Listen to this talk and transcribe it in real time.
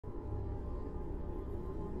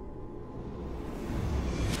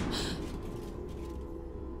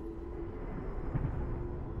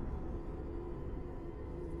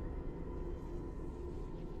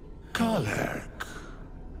Karlach,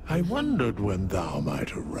 I wondered when thou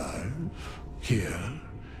might arrive, here,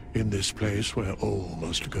 in this place where all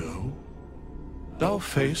must go. Thou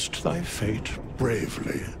faced thy fate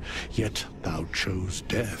bravely, yet thou chose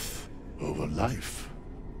death over life.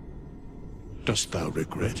 Dost thou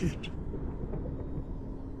regret it?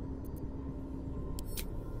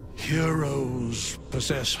 Heroes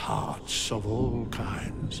possess hearts of all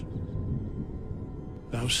kinds.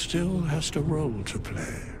 Thou still hast a role to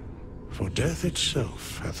play, for death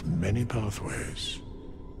itself hath many pathways.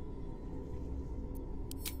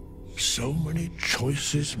 So many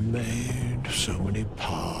choices made, so many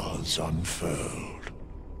paths unfurled,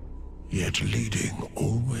 yet leading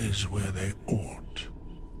always where they ought.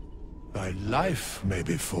 Thy life may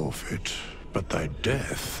be forfeit, but thy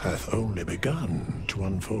death hath only begun to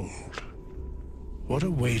unfold. What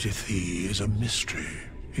awaiteth thee is a mystery,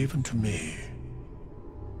 even to me.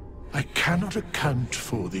 I cannot account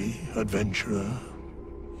for thee, adventurer,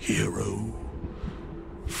 hero,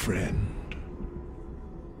 friend.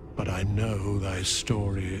 But I know thy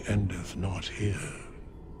story endeth not here.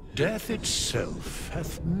 Death itself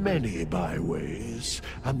hath many byways,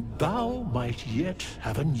 and thou might yet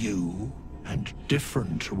have a new and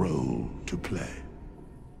different role to play.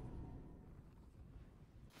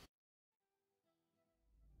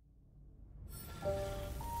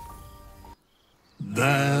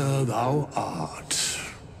 There thou art,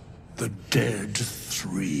 the dead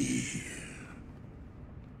three.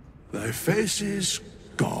 Thy faces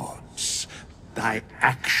gods, thy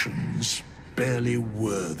actions barely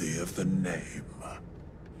worthy of the name.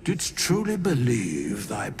 Didst truly believe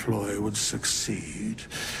thy ploy would succeed?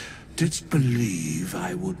 Didst believe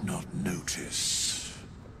I would not notice?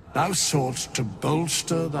 Thou soughtst to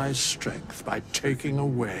bolster thy strength by taking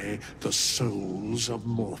away the souls of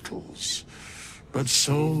mortals. But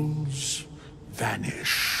souls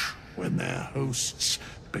vanish when their hosts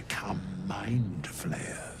become mind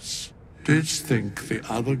flayers. Didst think the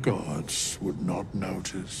other gods would not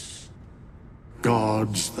notice?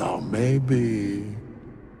 Gods thou may be,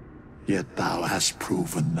 yet thou hast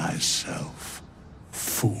proven thyself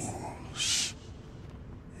fools.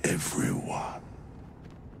 Everyone.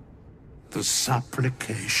 The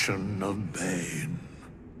supplication of Bane,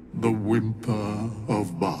 the whimper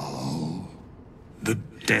of Baal, the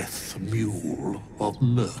death mule of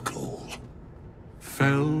Merkel.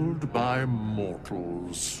 Felled by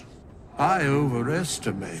mortals. I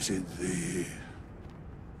overestimated thee.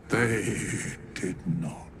 They did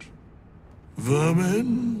not.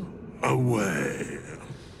 Vermin, away.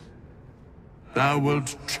 Thou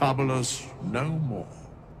wilt trouble us no more.